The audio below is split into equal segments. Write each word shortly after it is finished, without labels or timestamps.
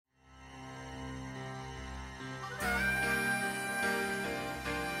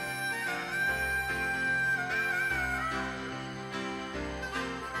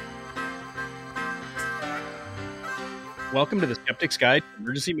Welcome to the Skeptic's Guide to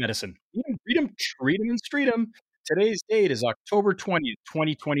Emergency Medicine. Read 'em, treat 'em, and street 'em. Today's date is October 20th,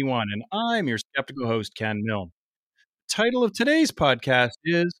 2021, and I'm your skeptical host, Ken Milne. The title of today's podcast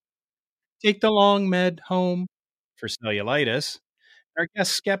is Take the Long Med Home for Cellulitis. Our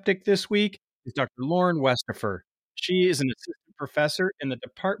guest skeptic this week is Dr. Lauren Westafer. She is an assistant professor in the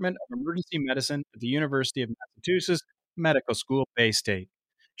Department of Emergency Medicine at the University of Massachusetts Medical School, Bay State.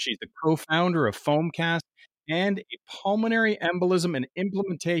 She's the co-founder of Foamcast and a pulmonary embolism and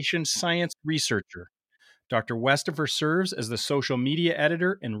implementation science researcher. Dr. Westafer serves as the social media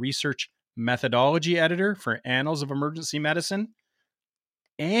editor and research methodology editor for Annals of Emergency Medicine.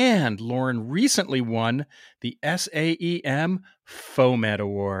 And Lauren recently won the SAEM FOAMed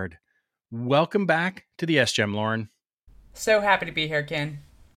Award. Welcome back to the SGEM, Lauren. So happy to be here, Ken.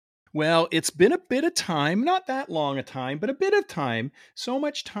 Well, it's been a bit of time, not that long a time, but a bit of time. So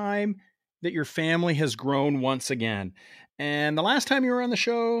much time that your family has grown once again. And the last time you were on the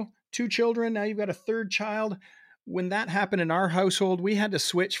show, 2 children, now you've got a 3rd child. When that happened in our household, we had to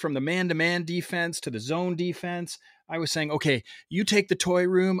switch from the man-to-man defense to the zone defense. I was saying, okay, you take the toy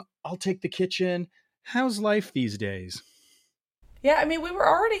room, I'll take the kitchen. How's life these days? Yeah, I mean, we were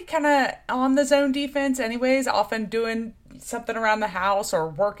already kind of on the zone defense anyways, often doing something around the house or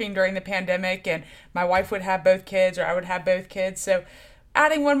working during the pandemic, and my wife would have both kids or I would have both kids. So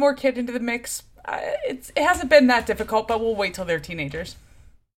adding one more kid into the mix, it hasn't been that difficult, but we'll wait till they're teenagers.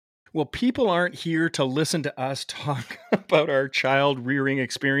 Well, people aren't here to listen to us talk about our child rearing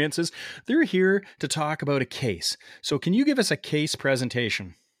experiences. They're here to talk about a case. So can you give us a case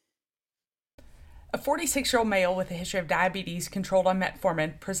presentation? A 46-year-old male with a history of diabetes controlled on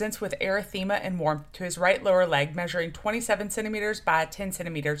metformin presents with erythema and warmth to his right lower leg measuring 27 centimeters by 10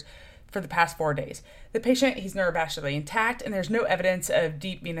 centimeters for the past 4 days. The patient, he's neurovascularly intact, and there's no evidence of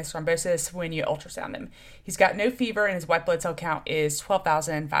deep venous thrombosis when you ultrasound him. He's got no fever, and his white blood cell count is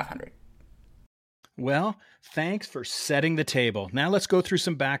 12,500. Well, thanks for setting the table. Now let's go through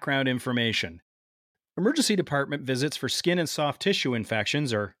some background information. Emergency department visits for skin and soft tissue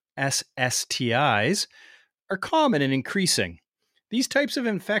infections, or SSTIs, are common and increasing. These types of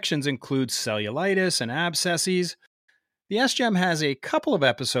infections include cellulitis and abscesses. The SGEM has a couple of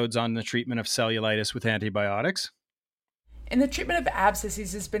episodes on the treatment of cellulitis with antibiotics. And the treatment of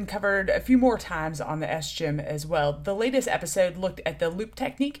abscesses has been covered a few more times on the SGEM as well. The latest episode looked at the loop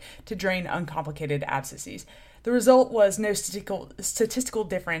technique to drain uncomplicated abscesses. The result was no statistical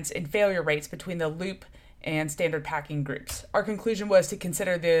difference in failure rates between the loop and standard packing groups. Our conclusion was to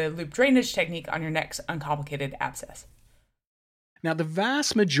consider the loop drainage technique on your next uncomplicated abscess. Now, the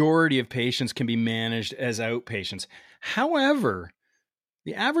vast majority of patients can be managed as outpatients. However,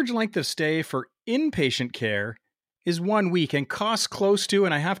 the average length of stay for inpatient care is 1 week and costs close to,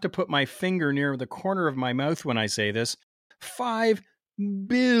 and I have to put my finger near the corner of my mouth when I say this, $5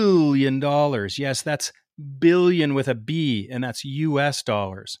 billion. Yes, that's billion with a B, and that's US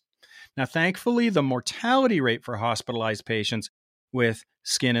dollars. Now, thankfully, the mortality rate for hospitalized patients with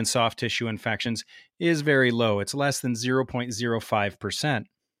skin and soft tissue infections is very low. It's less than 0.05%.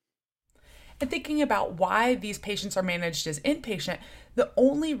 And thinking about why these patients are managed as inpatient, the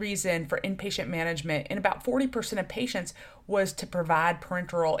only reason for inpatient management in about 40% of patients was to provide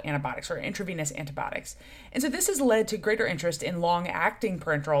parenteral antibiotics or intravenous antibiotics. And so this has led to greater interest in long-acting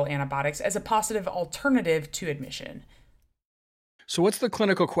parenteral antibiotics as a positive alternative to admission. So what's the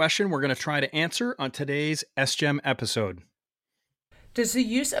clinical question we're going to try to answer on today's SGEM episode? Does the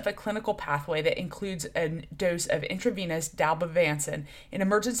use of a clinical pathway that includes a dose of intravenous dalbavancin in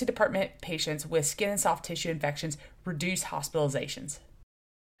emergency department patients with skin and soft tissue infections reduce hospitalizations?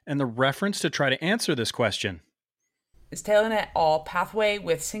 And the reference to try to answer this question is Taylor et al. Pathway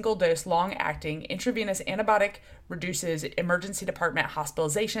with single-dose long-acting intravenous antibiotic reduces emergency department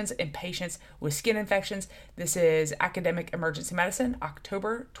hospitalizations in patients with skin infections. This is Academic Emergency Medicine,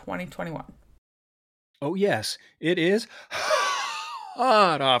 October 2021. Oh yes, it is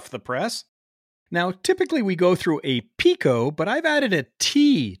hot off the press. Now, typically we go through a PICO, but I've added a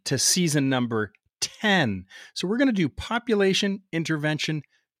T to season number 10. So we're going to do population, intervention,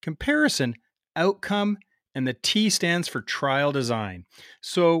 comparison, outcome, and the T stands for trial design.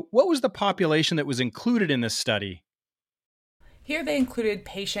 So what was the population that was included in this study? Here they included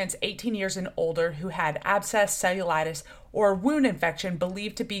patients 18 years and older who had abscess, cellulitis, or wound infection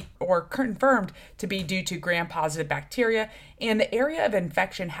believed to be or confirmed to be due to gram-positive bacteria, and the area of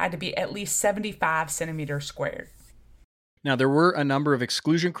infection had to be at least 75 centimeters squared. Now, there were a number of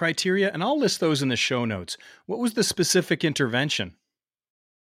exclusion criteria, and I'll list those in the show notes. What was the specific intervention?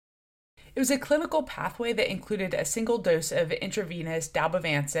 It was a clinical pathway that included a single dose of intravenous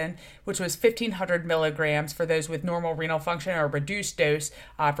dalbavancin, which was 1,500 milligrams for those with normal renal function, or a reduced dose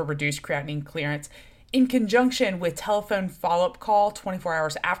for reduced creatinine clearance, in conjunction with telephone follow-up call 24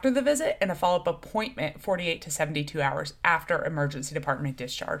 hours after the visit and a follow-up appointment 48 to 72 hours after emergency department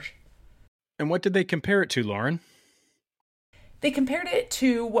discharge. And what did they compare it to, Lauren? They compared it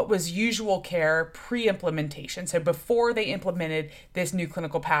to what was usual care pre-implementation. So before they implemented this new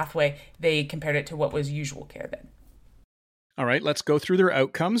clinical pathway, they compared it to what was usual care then. All right, let's go through their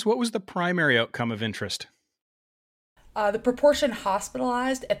outcomes. What was the primary outcome of interest? The proportion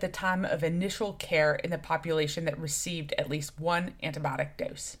hospitalized at the time of initial care in the population that received at least one antibiotic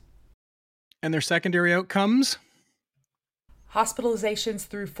dose. And their secondary outcomes? Hospitalizations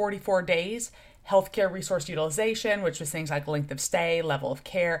through 44 days, healthcare resource utilization, which was things like length of stay, level of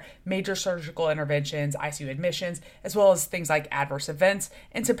care, major surgical interventions, ICU admissions, as well as things like adverse events,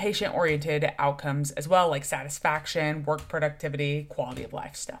 and some patient-oriented outcomes as well, like satisfaction, work productivity, quality of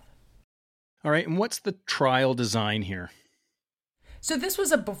life stuff. All right, and what's the trial design here? So this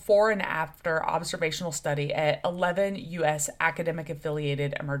was a before and after observational study at 11 U.S.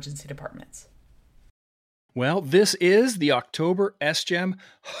 academic-affiliated emergency departments. Well, this is the October SGEM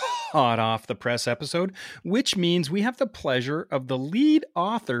hot off the press episode, which means we have the pleasure of the lead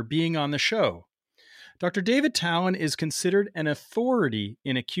author being on the show. Dr. David Talon is considered an authority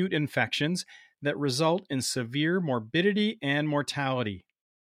in acute infections that result in severe morbidity and mortality.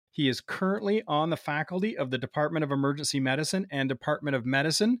 He is currently on the faculty of the Department of Emergency Medicine and Department of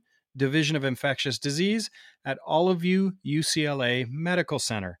Medicine, Division of Infectious Disease at Olive View UCLA Medical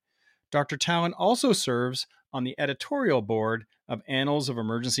Center. Dr. Talon also serves on the editorial board of Annals of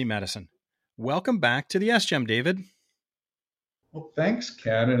Emergency Medicine. Welcome back to the SGEM, David. Well, thanks,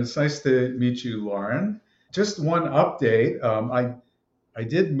 Ken, and it's nice to meet you, Lauren. Just one update. I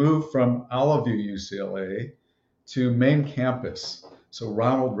did move from Olive View UCLA to main campus, so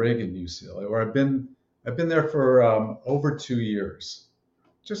Ronald Reagan UCLA, where I've been there for over 2 years,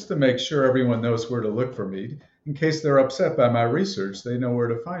 just to make sure everyone knows where to look for me. In case they're upset by my research, they know where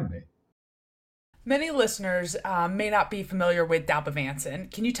to find me. Many listeners may not be familiar with dalbavancin.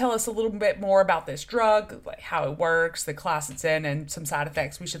 Can you tell us a little bit more about this drug, like how it works, the class it's in, and some side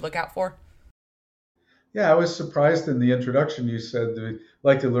effects we should look out for? Yeah, I was surprised in the introduction you said you'd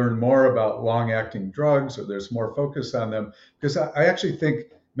like to learn more about long-acting drugs, or there's more focus on them, because I actually think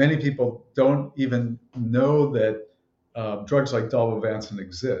many people don't even know that drugs like dalbavancin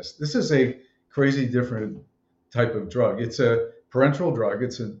exist. This is a crazy different type of drug. It's a parenteral drug.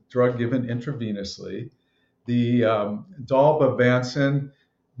 It's a drug given intravenously. The dalbavancin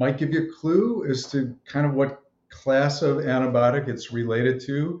might give you a clue as to kind of what class of antibiotic it's related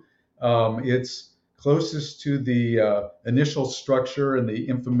to. It's closest to the initial structure in the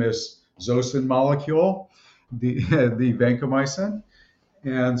infamous Zosyn molecule, the vancomycin.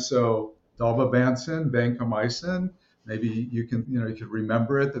 And so dalbavancin, vancomycin, maybe you could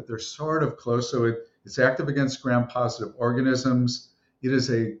remember it, that they're sort of close. So it's active against gram-positive organisms. It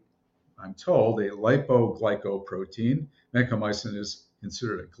is I'm told, a lipoglycoprotein. Vancomycin is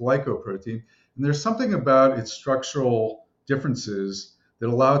considered a glycoprotein. And there's something about its structural differences that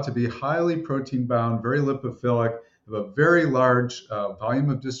allow it to be highly protein-bound, very lipophilic, have a very large volume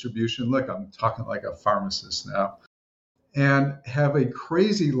of distribution. Look, I'm talking like a pharmacist now. And have a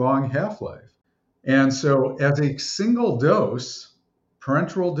crazy long half-life. And so as a single dose,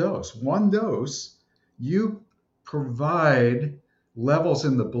 parenteral dose, one dose, you provide levels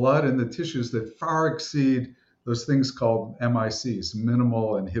in the blood and the tissues that far exceed those things called MICs,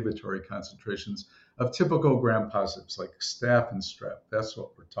 minimal inhibitory concentrations of typical gram-positives like staph and strep. That's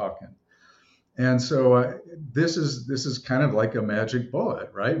what we're talking. And so this is kind of like a magic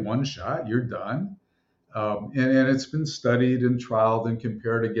bullet, right? One shot, you're done. And it's been studied and trialed and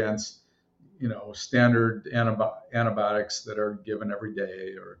compared against, standard antibiotics that are given every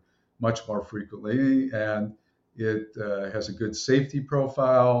day or much more frequently. And it has a good safety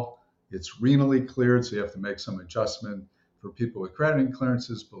profile. It's renally cleared, so you have to make some adjustment for people with creatinine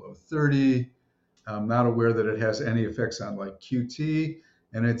clearances below 30. I'm not aware that it has any effects on like QT,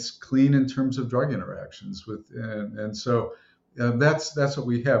 and it's clean in terms of drug interactions with, and so that's what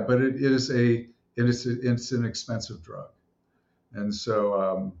we have. But it's an expensive drug, and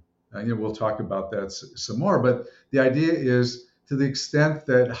so we'll talk about that some more. But the idea is, to the extent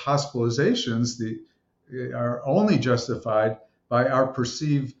that hospitalizations are only justified by our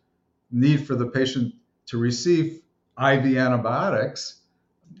perceived need for the patient to receive IV antibiotics,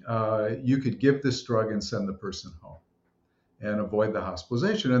 you could give this drug and send the person home and avoid the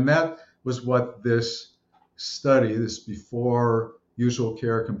hospitalization. And that was what this study, this before usual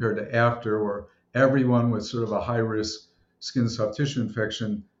care compared to after, where everyone with sort of a high risk skin soft tissue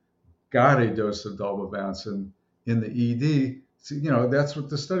infection got a dose of dalbavancin in the ED. So, that's what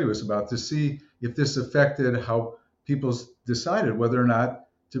the study was about, to see if this affected how people decided whether or not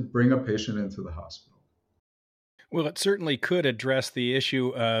to bring a patient into the hospital. Well, it certainly could address the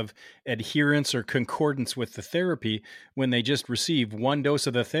issue of adherence or concordance with the therapy when they just receive one dose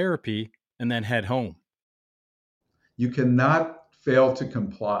of the therapy and then head home. You cannot fail to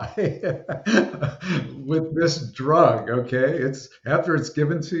comply with this drug. Okay, it's after it's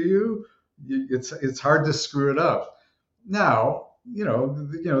given to you, it's hard to screw it up. Now,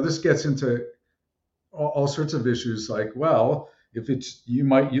 this gets into all sorts of issues like, well, if you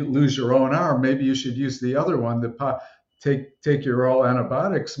might lose your own arm, maybe you should use the other one to take your oral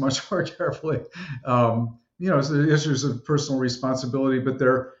antibiotics much more carefully. So the issues of personal responsibility, but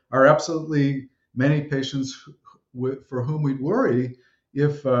there are absolutely many patients for whom we'd worry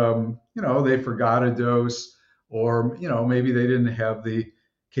if they forgot a dose, or maybe they didn't have the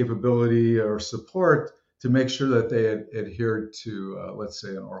capability or support to make sure that they had adhered to, let's say,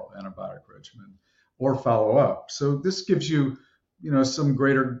 an oral antibiotic regimen or follow up. So this gives you, some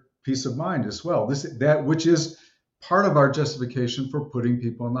greater peace of mind as well. Which is part of our justification for putting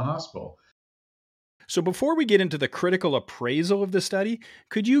people in the hospital. So before we get into the critical appraisal of the study,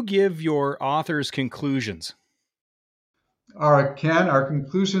 could you give your author's conclusions? All right, Ken, our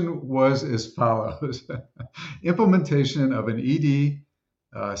conclusion was as follows. Implementation of an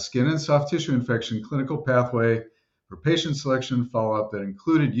ED, skin and soft tissue infection clinical pathway for patient selection follow-up that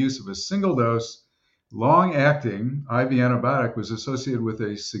included use of a single dose, long-acting IV antibiotic was associated with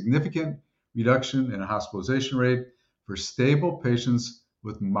a significant reduction in hospitalization rate for stable patients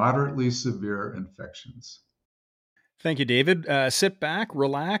with moderately severe infections. Thank you, David. Sit back,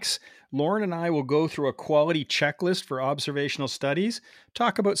 relax. Lauren and I will go through a quality checklist for observational studies,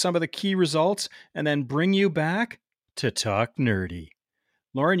 talk about some of the key results, and then bring you back to talk nerdy.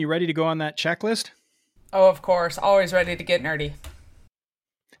 Lauren, you ready to go on that checklist? Oh, of course. Always ready to get nerdy.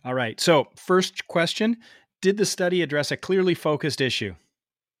 All right. So, first question, did the study address a clearly focused issue?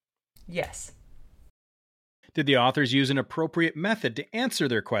 Yes. Did the authors use an appropriate method to answer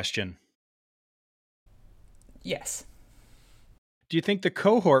their question? Yes. Do you think the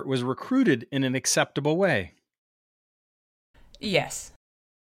cohort was recruited in an acceptable way? Yes.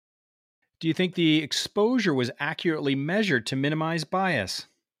 Do you think the exposure was accurately measured to minimize bias?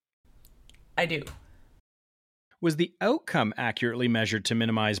 I do. Was the outcome accurately measured to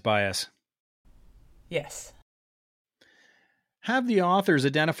minimize bias? Yes. Have the authors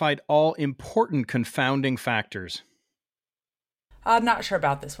identified all important confounding factors? I'm not sure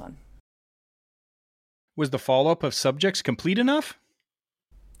about this one. Was the follow-up of subjects complete enough?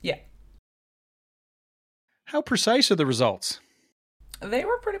 Yeah. How precise are the results? They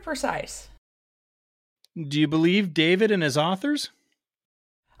were pretty precise. Do you believe David and his authors?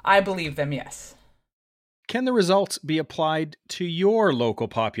 I believe them, yes. Can the results be applied to your local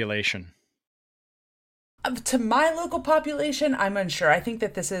population? To my local population, I'm unsure. I think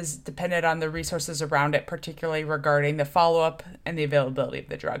that this is dependent on the resources around it, particularly regarding the follow-up and the availability of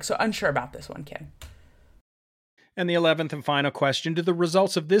the drug. So unsure about this one, Ken. And the 11th and final question, do the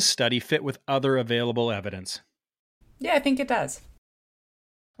results of this study fit with other available evidence? Yeah, I think it does.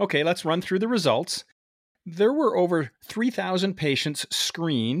 Okay, let's run through the results. There were over 3,000 patients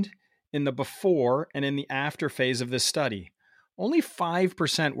screened in the before and in the after phase of this study. Only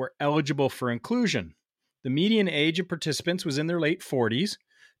 5% were eligible for inclusion. The median age of participants was in their late 40s,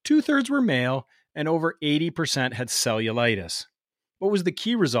 2/3 were male, and over 80% had cellulitis. What was the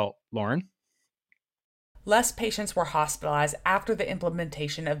key result, Lauren? Less patients were hospitalized after the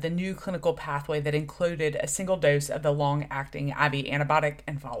implementation of the new clinical pathway that included a single dose of the long-acting IV antibiotic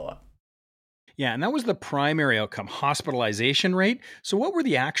and follow-up. Yeah, and that was the primary outcome, hospitalization rate. So what were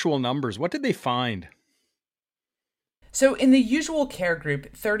the actual numbers? What did they find? So in the usual care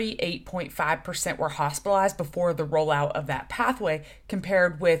group, 38.5% were hospitalized before the rollout of that pathway,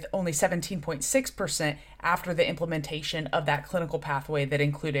 compared with only 17.6% after the implementation of that clinical pathway that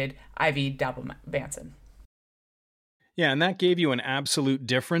included IV dalbavancin. Yeah, and that gave you an absolute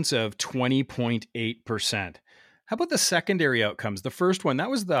difference of 20.8%. How about the secondary outcomes? The first one, that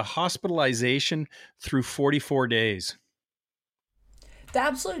was the hospitalization through 44 days. The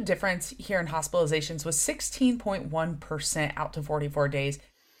absolute difference here in hospitalizations was 16.1% out to 44 days.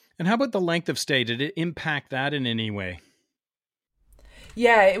 And how about the length of stay? Did it impact that in any way?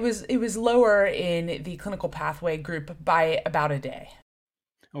 Yeah, it was lower in the clinical pathway group by about a day.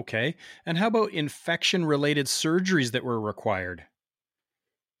 Okay. And how about infection-related surgeries that were required?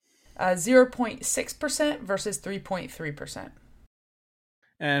 0.6% versus 3.3%.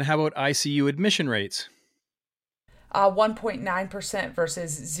 And how about ICU admission rates? 1.9%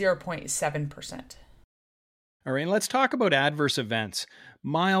 versus 0.7%. All right, and let's talk about adverse events.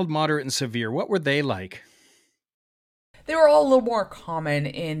 Mild, moderate, and severe. What were they like? They were all a little more common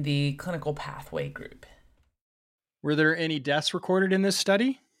in the clinical pathway group. Were there any deaths recorded in this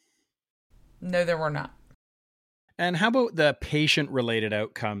study? No, there were not. And how about the patient-related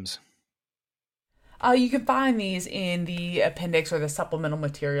outcomes? You can find these in the appendix or the supplemental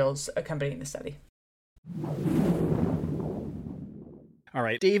materials accompanying the study. All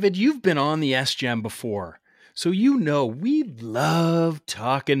right, David, you've been on the SGEM before, so you know we love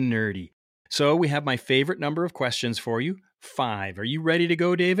talking nerdy. So we have my favorite number of questions for you, 5. Are you ready to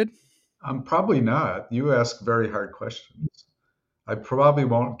go, David? I'm probably not. You ask very hard questions. I probably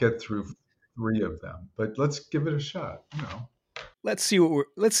won't get through 3 of them, but let's give it a shot. Let's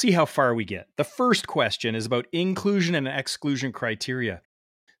see how far we get. The first question is about inclusion and exclusion criteria.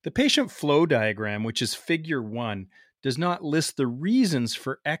 The patient flow diagram, which is figure 1, does not list the reasons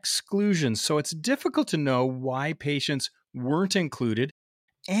for exclusion, so it's difficult to know why patients weren't included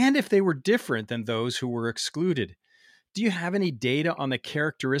and if they were different than those who were excluded. Do you have any data on the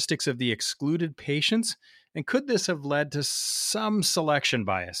characteristics of the excluded patients? And could this have led to some selection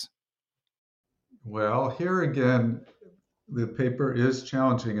bias? Well, here again, the paper is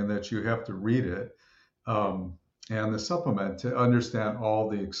challenging in that you have to read it and the supplement to understand all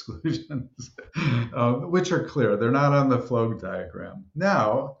the exclusions, which are clear. They're not on the flow diagram.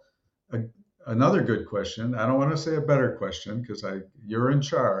 Now, another good question. I don't want to say a better question because you're in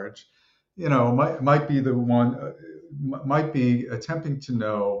charge. Might be the one. Might be attempting to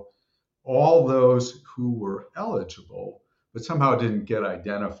know all those who were eligible but somehow didn't get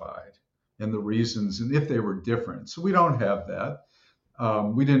identified and the reasons and if they were different. So we don't have that.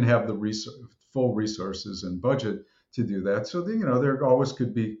 We didn't have the full resources and budget to do that. So there always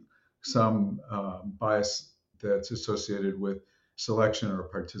could be some bias that's associated with selection or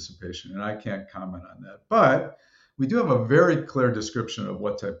participation, and I can't comment on that. But we do have a very clear description of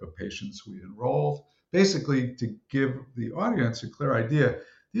what type of patients we enrolled, basically to give the audience a clear idea.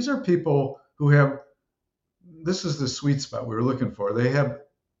 These are people who this is the sweet spot we were looking for. They have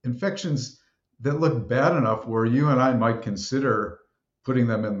infections that look bad enough where you and I might consider putting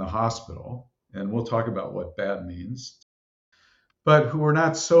them in the hospital, and we'll talk about what bad means, but who are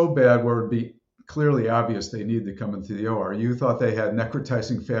not so bad where it would be clearly obvious they need to come into the OR. You thought they had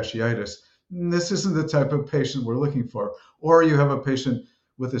necrotizing fasciitis. This isn't the type of patient we're looking for. Or you have a patient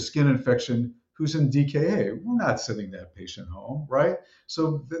with a skin infection who's in DKA. We're not sending that patient home, right?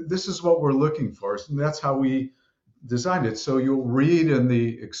 So this is what we're looking for. And that's how we designed it. So you'll read in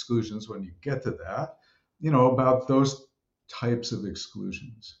the exclusions when you get to that, about those types of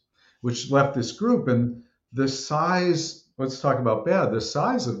exclusions, which left this group. And the size, let's talk about bad, the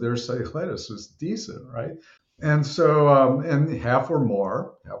size of their cellulitis was decent, right? And so, and half were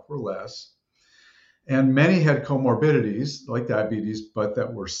more, half were less. And many had comorbidities like diabetes, but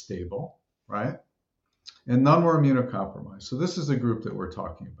that were stable, right? And none were immunocompromised. So this is the group that we're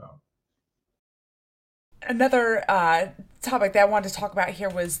talking about. Another topic that I wanted to talk about here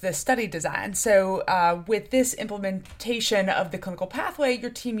was the study design. So with this implementation of the clinical pathway, your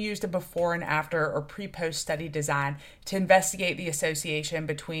team used a before and after or pre-post study design to investigate the association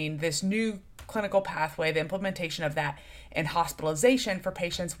between this new clinical pathway, the implementation of that, and hospitalization for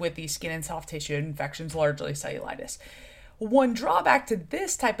patients with these skin and soft tissue infections, largely cellulitis. One drawback to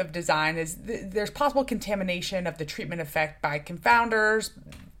this type of design is there's possible contamination of the treatment effect by confounders,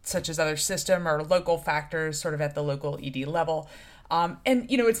 such as other system or local factors sort of at the local ED level. And,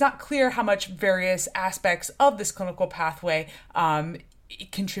 it's not clear how much various aspects of this clinical pathway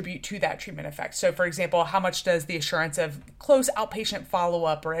contribute to that treatment effect. So, for example, how much does the assurance of close outpatient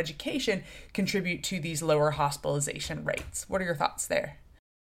follow-up or education contribute to these lower hospitalization rates? What are your thoughts there?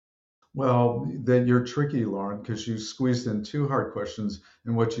 Well, that you're tricky, Lauren, because you squeezed in 2 hard questions,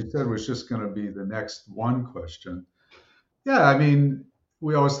 and what you said was just going to be the next one question. Yeah, I mean,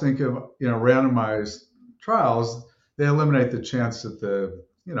 we always think of, randomized trials, they eliminate the chance that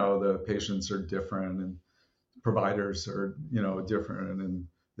the patients are different and providers are, different and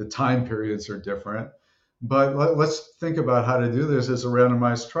the time periods are different. But let's think about how to do this as a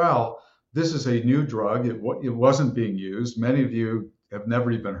randomized trial. This is a new drug. It wasn't being used. Many of you have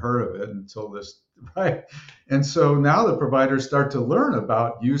never even heard of it until this, right? And so now the providers start to learn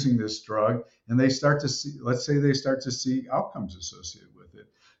about using this drug and they start to see, let's say they start to see outcomes associated with it.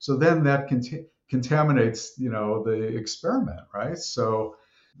 So then that contaminates, the experiment, right? So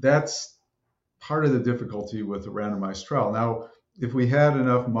that's part of the difficulty with a randomized trial. Now, if we had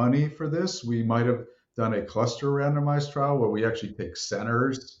enough money for this, we might have done a cluster randomized trial where we actually take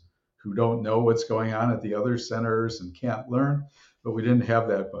centers who don't know what's going on at the other centers and can't learn, but we didn't have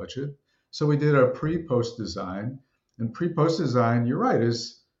that budget. So we did a pre-post design, and pre-post design, you're right,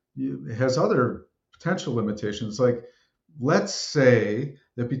 it has other potential limitations. Like, let's say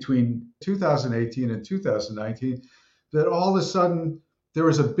that between 2018 and 2019, that all of a sudden there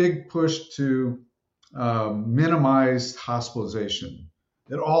was a big push to minimize hospitalization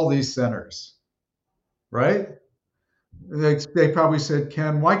at all these centers, right? They probably said,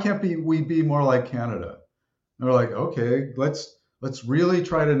 Ken, why can't we be more like Canada? And we're like, okay, let's really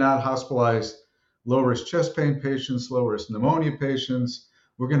try to not hospitalize low risk chest pain patients, low risk pneumonia patients.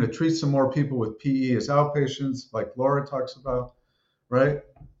 We're going to treat some more people with PE as outpatients, like Laura talks about, right?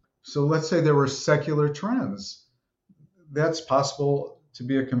 So let's say there were secular trends. That's possible to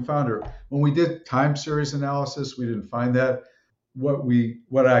be a confounder. When we did time series analysis, we didn't find that.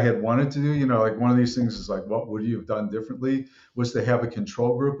 What I had wanted to do, like one of these things is like, what would you have done differently, was to have a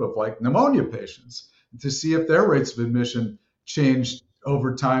control group of like pneumonia patients to see if their rates of admission changed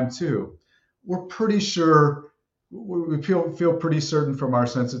over time too. We're pretty sure, we feel pretty certain from our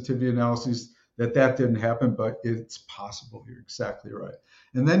sensitivity analyses that didn't happen, but it's possible. You're exactly right.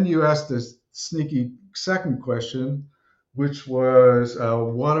 And then you asked this sneaky second question, which was,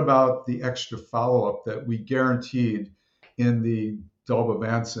 what about the extra follow-up that we guaranteed in the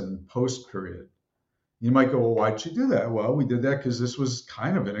dalbavancin post period? You might go, well, why'd you do that? Well, we did that because this was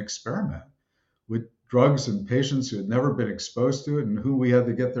kind of an experiment with drugs in patients who had never been exposed to it and who we had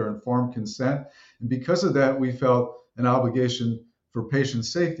to get their informed consent. And because of that, we felt an obligation for patient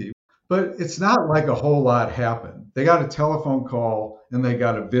safety. But it's not like a whole lot happened. They got a telephone call and they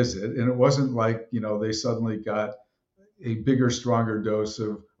got a visit. And it wasn't like, they suddenly got a bigger, stronger dose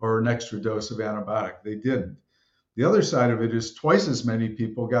or an extra dose of antibiotic. They didn't. The other side of it is twice as many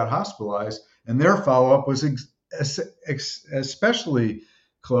people got hospitalized, and their follow-up was especially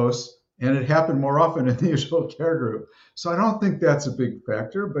close, and it happened more often in the usual care group. So I don't think that's a big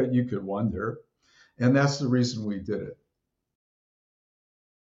factor, but you could wonder. And that's the reason we did it.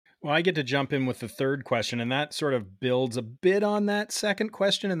 Well, I get to jump in with the third question, and that sort of builds a bit on that second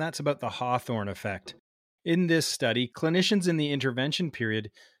question, and that's about the Hawthorne effect. In this study, clinicians in the intervention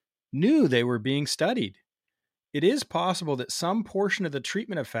period knew they were being studied. It is possible that some portion of the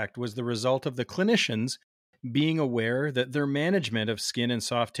treatment effect was the result of the clinicians being aware that their management of skin and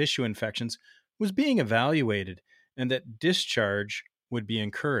soft tissue infections was being evaluated and that discharge would be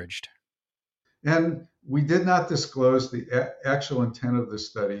encouraged. And we did not disclose the actual intent of the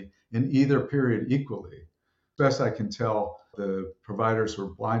study in either period equally. Best I can tell, the providers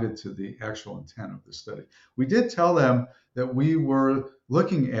were blinded to the actual intent of the study. We did tell them that we were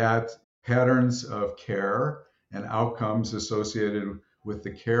looking at patterns of care and outcomes associated with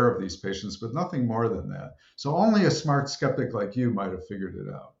the care of these patients, but nothing more than that. So only a smart skeptic like you might have figured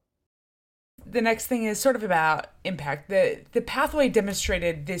it out. The next thing is sort of about impact. The pathway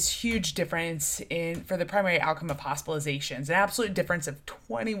demonstrated this huge difference for the primary outcome of hospitalizations, an absolute difference of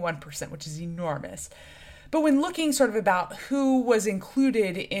 21%, which is enormous. But when looking sort of about who was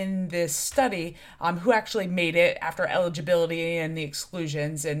included in this study, who actually made it after eligibility and the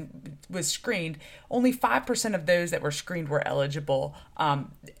exclusions and was screened, only 5% of those that were screened were eligible and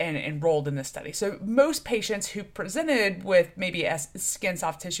enrolled in the study. So most patients who presented with maybe skin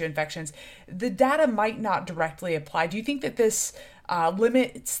soft tissue infections, the data might not directly apply. Do you think that this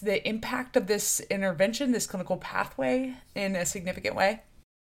limits the impact of this intervention, this clinical pathway, in a significant way?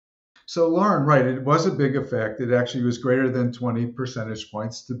 So Lauren, right, it was a big effect. It actually was greater than 20 percentage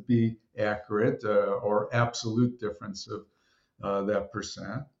points to be accurate, or absolute difference of that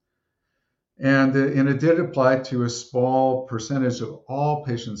percent. And it did apply to a small percentage of all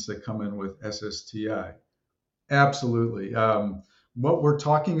patients that come in with SSTI. Absolutely. What we're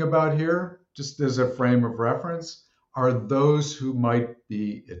talking about here, just as a frame of reference, are those who might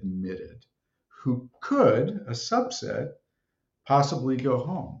be admitted, who could, a subset, possibly go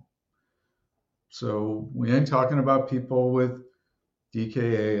home. So we ain't talking about people with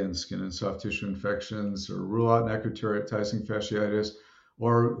DKA and skin and soft tissue infections, or rule out necrotizing fasciitis,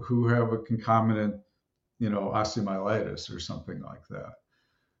 or who have a concomitant, osteomyelitis or something like that.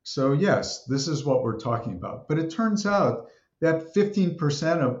 So yes, this is what we're talking about. But it turns out that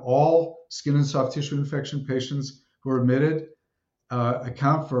 15% of all skin and soft tissue infection patients who are admitted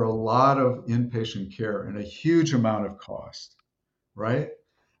account for a lot of inpatient care and a huge amount of cost, right?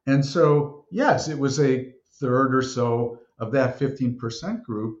 And so, yes, it was a third or so of that 15%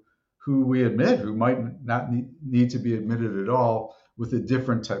 group who we admit who might not need to be admitted at all with a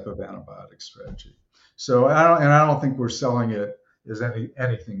different type of antibiotic strategy. So I don't think we're selling it as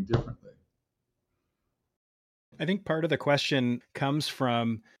anything differently. I think part of the question comes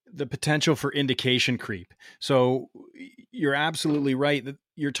from the potential for indication creep. So you're absolutely right that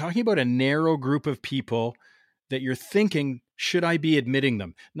you're talking about a narrow group of people that you're thinking, should I be admitting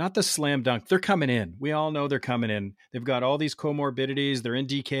them? Not the slam dunk. They're coming in. We all know they're coming in. They've got all these comorbidities. They're in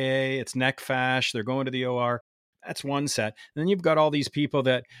DKA. It's neck fash. They're going to the OR. That's one set. And then you've got all these people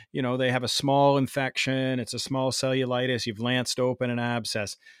that, they have a small infection. It's a small cellulitis. You've lanced open an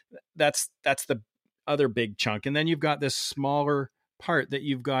abscess. That's the other big chunk. And then you've got this smaller part that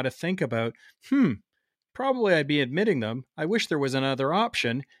you've got to think about. Probably I'd be admitting them. I wish there was another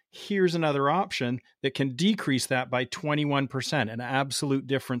option. Here's another option that can decrease that by 21%, an absolute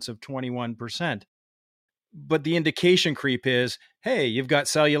difference of 21%. But the indication creep is, hey, you've got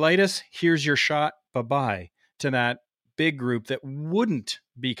cellulitis. Here's your shot. Bye-bye, to that big group that wouldn't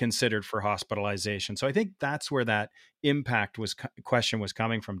be considered for hospitalization. So I think that's where that impact question was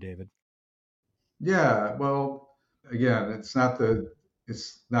coming from, David. Yeah, well, again, it's not the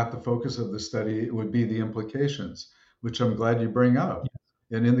focus of the study. It would be the implications, which I'm glad you bring up.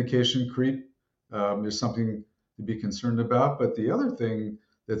 And indication creep is something to be concerned about. But the other thing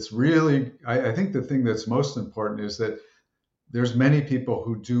that's really, I think the thing that's most important is that there's many people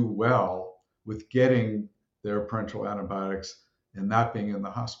who do well with getting their parenteral antibiotics and not being in the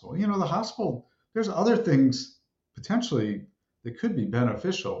hospital. The hospital, there's other things potentially that could be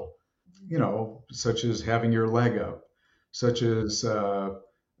beneficial, such as having your leg up, such as, and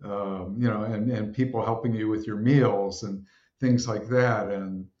people helping you with your meals and things like that.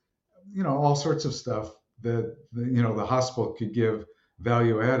 And, all sorts of stuff that, the hospital could give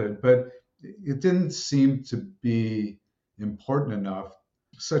value added, but it didn't seem to be important enough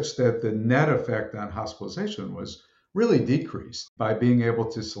such that the net effect on hospitalization was really decreased by being able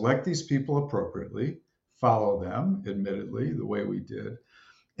to select these people appropriately, follow them, admittedly, the way we did,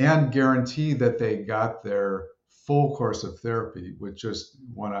 and guarantee that they got their full course of therapy with just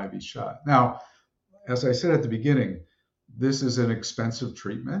one IV shot. Now, as I said at the beginning, this is an expensive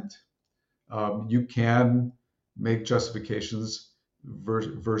treatment. You can make justifications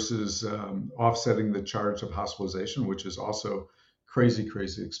versus offsetting the charge of hospitalization, which is also crazy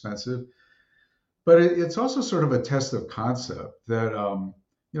expensive. But it's also sort of a test of concept that,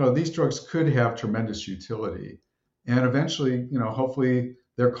 these drugs could have tremendous utility. And eventually, hopefully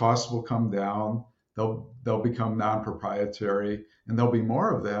their costs will come down. They'll become non-proprietary, and there'll be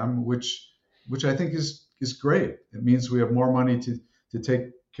more of them, which I think is great. It means we have more money to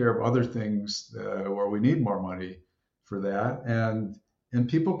take care of other things where we need more money for that, and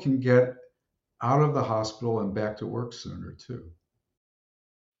people can get out of the hospital and back to work sooner too.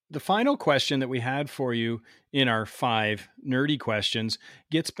 The final question that we had for you in our 5 nerdy questions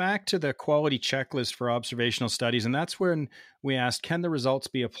gets back to the quality checklist for observational studies. And that's when we asked, can the results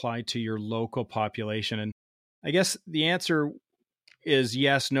be applied to your local population? And I guess the answer is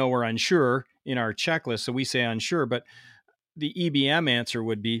yes, no, or unsure in our checklist. So we say unsure, but the EBM answer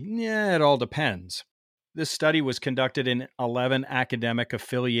would be, yeah, it all depends. This study was conducted in 11 academic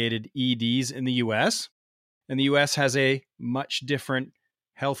affiliated EDs in the US. And the US has a much different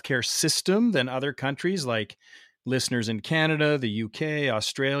healthcare system than other countries like listeners in Canada, the UK,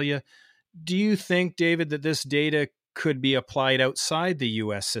 Australia. Do you think, David, that this data could be applied outside the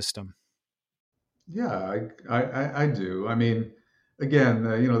US system? Yeah, I do. I mean, again,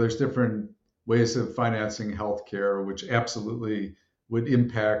 there's different ways of financing healthcare, which absolutely would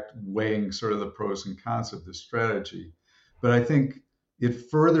impact weighing sort of the pros and cons of this strategy. But I think it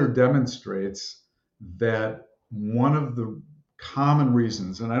further demonstrates that one of the common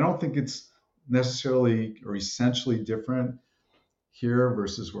reasons, and I don't think it's necessarily or essentially different here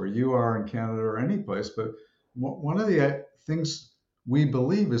versus where you are in Canada or any place, but one of the things we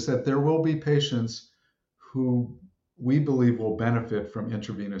believe is that there will be patients who we believe will benefit from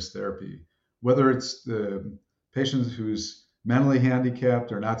intravenous therapy, whether it's the patient who's mentally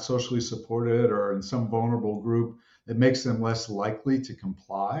handicapped or not socially supported or in some vulnerable group that makes them less likely to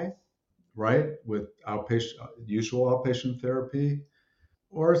comply, right, with usual outpatient therapy,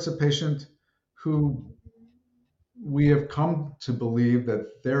 or it's a patient who we have come to believe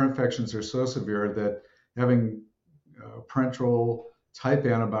that their infections are so severe that having parenteral type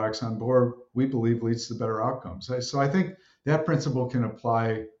antibiotics on board, we believe leads to better outcomes. So I think that principle can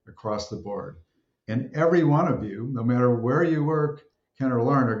apply across the board. And every one of you, no matter where you work, can or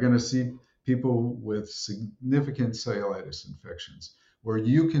learn, are going to see people with significant cellulitis infections where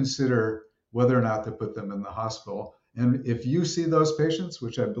you consider whether or not to put them in the hospital. And if you see those patients,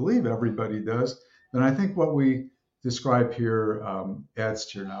 which I believe everybody does, then I think what we describe here adds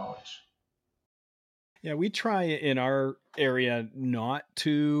to your knowledge. Yeah, we try in our area not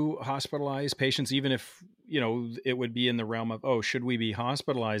to hospitalize patients, even if it would be in the realm of, oh, should we be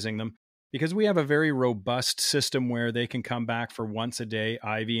hospitalizing them? Because we have a very robust system where they can come back for once a day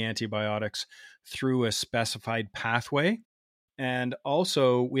IV antibiotics through a specified pathway. And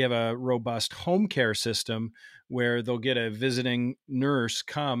also we have a robust home care system where they'll get a visiting nurse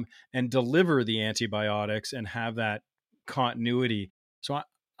come and deliver the antibiotics and have that continuity. So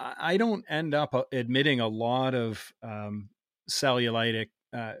I don't end up admitting a lot of cellulitic,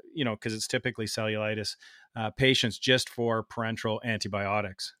 because it's typically cellulitis patients just for parenteral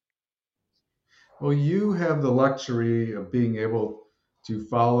antibiotics. Well, you have the luxury of being able to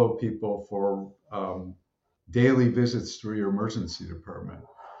follow people for daily visits through your emergency department.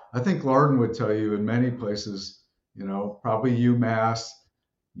 I think Lauren would tell you in many places, probably UMass,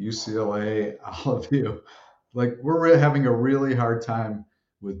 UCLA, all of you, like we're having a really hard time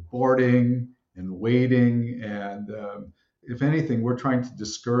with boarding and waiting. And if anything, we're trying to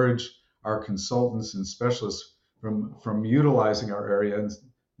discourage our consultants and specialists from utilizing our area. And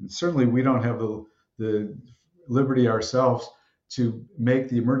certainly we don't have the liberty ourselves to make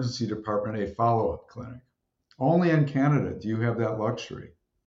the emergency department a follow-up clinic. Only in Canada do you have that luxury.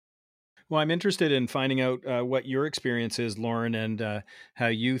 Well, I'm interested in finding out what your experience is, Lauren, and how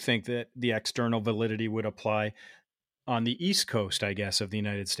you think that the external validity would apply on the East Coast, I guess, of the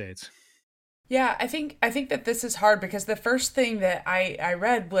United States. Yeah, I think that this is hard because the first thing that I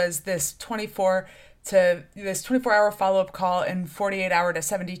read was this 24-hour follow-up call and 48-hour to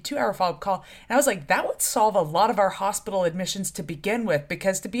 72-hour follow-up call. And I was like, that would solve a lot of our hospital admissions to begin with,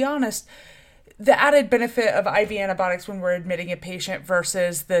 because to be honest, the added benefit of IV antibiotics when we're admitting a patient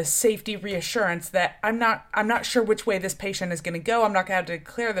versus the safety reassurance that I'm not sure which way this patient is going to go. I'm not going to have to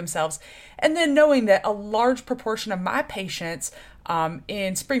declare themselves. And then knowing that a large proportion of my patients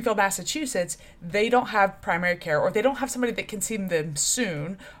in Springfield, Massachusetts, they don't have primary care, or they don't have somebody that can see them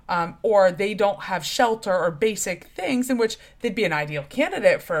soon, or they don't have shelter or basic things in which they'd be an ideal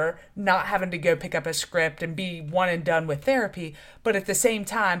candidate for not having to go pick up a script and be one and done with therapy. But at the same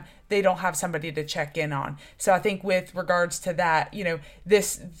time, they don't have somebody to check in on. So I think with regards to that,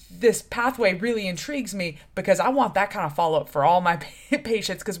 this pathway really intrigues me, because I want that kind of follow-up for all my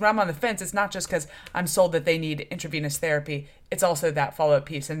patients. Because when I'm on the fence, it's not just because I'm sold that they need intravenous therapy. It's also that follow-up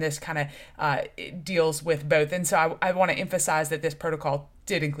piece, and this kind of deals with both. And so I want to emphasize that this protocol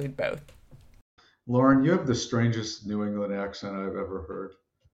did include both. Lauren, you have the strangest New England accent I've ever heard.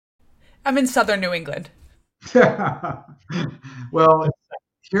 I'm in Southern New England. Well,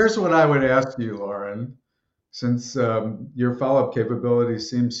 here's what I would ask you, Lauren, since your follow-up capabilities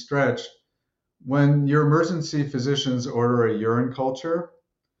seem stretched. When your emergency physicians order a urine culture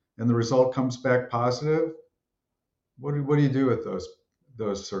and the result comes back positive, what do you do with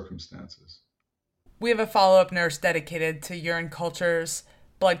those circumstances? We have a follow-up nurse dedicated to urine cultures,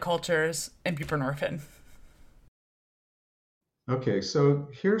 blood cultures, and buprenorphine. Okay, so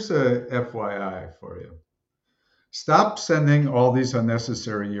here's a FYI for you. Stop sending all these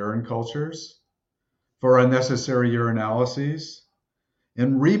unnecessary urine cultures for unnecessary urinalyses,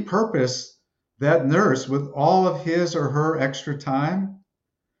 and repurpose that nurse with all of his or her extra time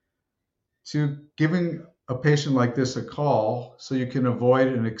to giving a patient like this a call so you can avoid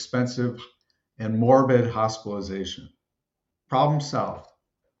an expensive and morbid hospitalization. Problem solved.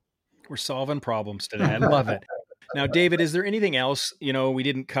 We're solving problems today. I love it. Now, David, is there anything else, we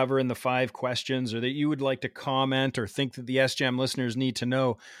didn't cover in the 5 questions, or that you would like to comment or think that the SGEM listeners need to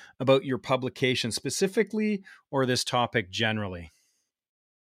know about your publication specifically, or this topic generally?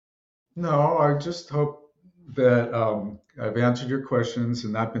 No, I just hope that I've answered your questions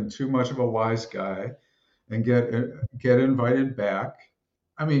and not been too much of a wise guy, and get invited back.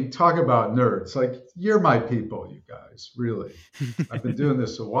 I mean, talk about nerds. Like, you're my people, you guys, really. I've been doing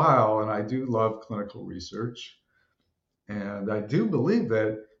this a while, and I do love clinical research. And I do believe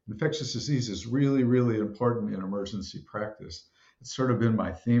that infectious disease is really, really important in emergency practice. It's sort of been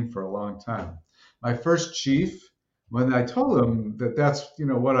my theme for a long time. My first chief, when I told him that that's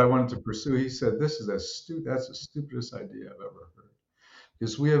what I wanted to pursue, he said, that's the stupidest idea I've ever heard.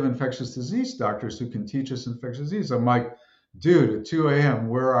 Because we have infectious disease doctors who can teach us infectious disease. I'm like, dude, at 2 a.m.,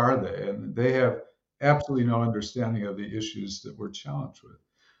 where are they? And they have absolutely no understanding of the issues that we're challenged with.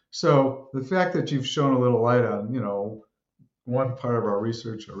 So the fact that you've shown a little light on, one part of our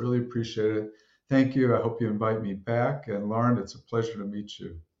research, I really appreciate it. Thank you. I hope you invite me back. And Lauren, it's a pleasure to meet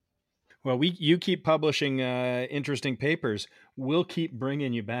you. Well, you keep publishing interesting papers. We'll keep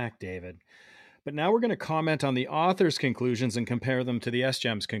bringing you back, David. But now we're going to comment on the author's conclusions and compare them to the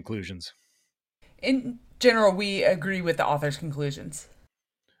SGEM's conclusions. In general, we agree with the author's conclusions.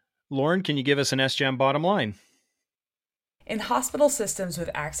 Lauren, can you give us an SGEM bottom line? In hospital systems with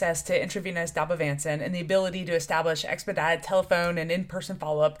access to intravenous dalbavancin and the ability to establish expedited telephone and in-person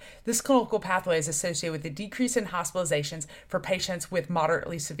follow-up, this clinical pathway is associated with a decrease in hospitalizations for patients with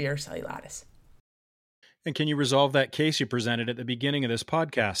moderately severe cellulitis. And can you resolve that case you presented at the beginning of this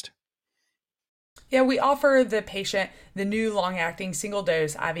podcast? Yeah, we offer the patient the new long-acting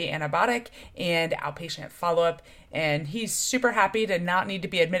single-dose IV antibiotic and outpatient follow-up, and he's super happy to not need to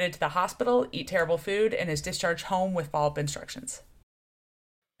be admitted to the hospital, eat terrible food, and is discharged home with follow-up instructions.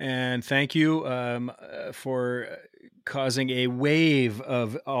 And thank you for causing a wave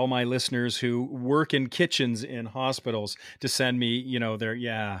of all my listeners who work in kitchens in hospitals to send me,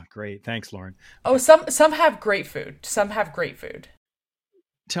 great. Thanks, Lauren. Oh, some have great food. Some have great food.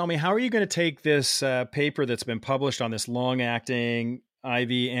 Tell me, how are you going to take this paper that's been published on this long-acting IV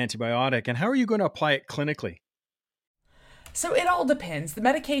antibiotic, and how are you going to apply it clinically? So it all depends. The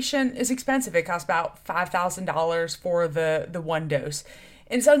medication is expensive. It costs about $5,000 for the one dose.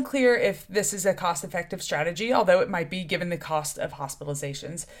 And it's unclear if this is a cost-effective strategy, although it might be given the cost of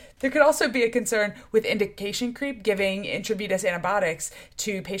hospitalizations. There could also be a concern with indication creep, giving intravenous antibiotics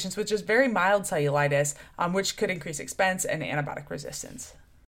to patients with just very mild cellulitis, which could increase expense and antibiotic resistance.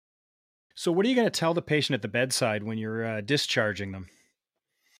 So what are you going to tell the patient at the bedside when you're discharging them?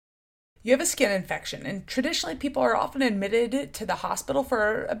 You have a skin infection, and traditionally people are often admitted to the hospital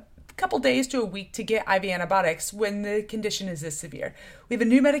for a couple days to a week to get IV antibiotics when the condition is this severe. We have a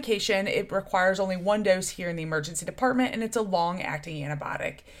new medication. It requires only one dose here in the emergency department, and it's a long-acting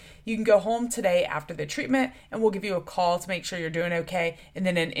antibiotic. You can go home today after the treatment, and we'll give you a call to make sure you're doing okay, and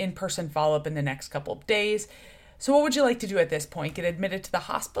then an in-person follow-up in the next couple of days. So what would you like to do at this point? Get admitted to the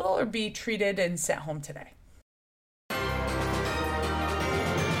hospital or be treated and sent home today?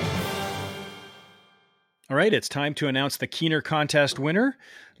 All right, it's time to announce the Keener Contest winner.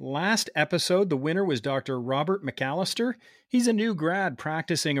 Last episode, the winner was Dr. Robert McAllister. He's a new grad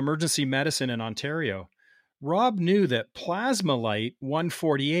practicing emergency medicine in Ontario. Rob knew that Plasma-Lyte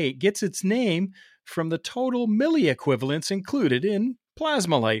 148 gets its name from the total milliequivalents included in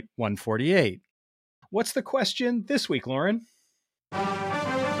Plasma-Lyte 148. What's the question this week, Lauren?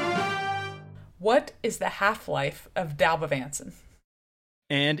 What is the half-life of dalbavancin?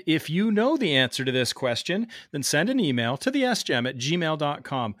 And if you know the answer to this question, then send an email to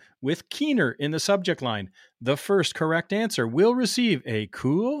thesgem@gmail.com with Keener in the subject line. The first correct answer will receive a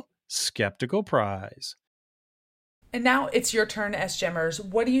cool skeptical prize. And now it's your turn, SGEMers.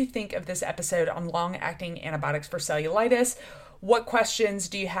 What do you think of this episode on long-acting antibiotics for cellulitis? What questions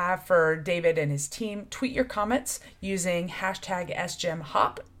do you have for David and his team? Tweet your comments using hashtag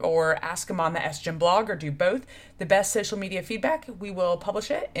SGEMHop or ask them on the SGEM blog, or do both. The best social media feedback, we will publish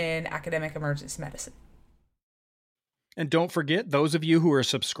it in Academic Emergency Medicine. And don't forget, those of you who are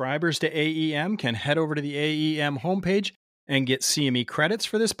subscribers to AEM can head over to the AEM homepage and get CME credits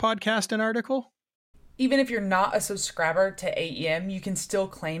for this podcast and article. Even if you're not a subscriber to AEM, you can still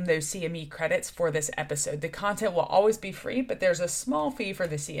claim those CME credits for this episode. The content will always be free, but there's a small fee for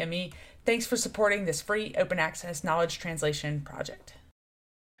the CME. Thanks for supporting this free open access knowledge translation project.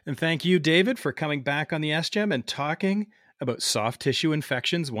 And thank you, David, for coming back on the SGEM and talking about soft tissue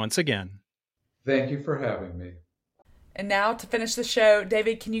infections once again. Thank you for having me. And now to finish the show,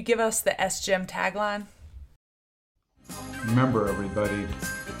 David, can you give us the SGEM tagline? Remember, everybody,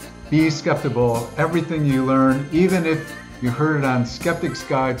 be skeptical. Everything you learn, even if you heard it on Skeptic's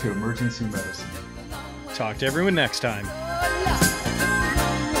Guide to Emergency Medicine. Talk to everyone next time.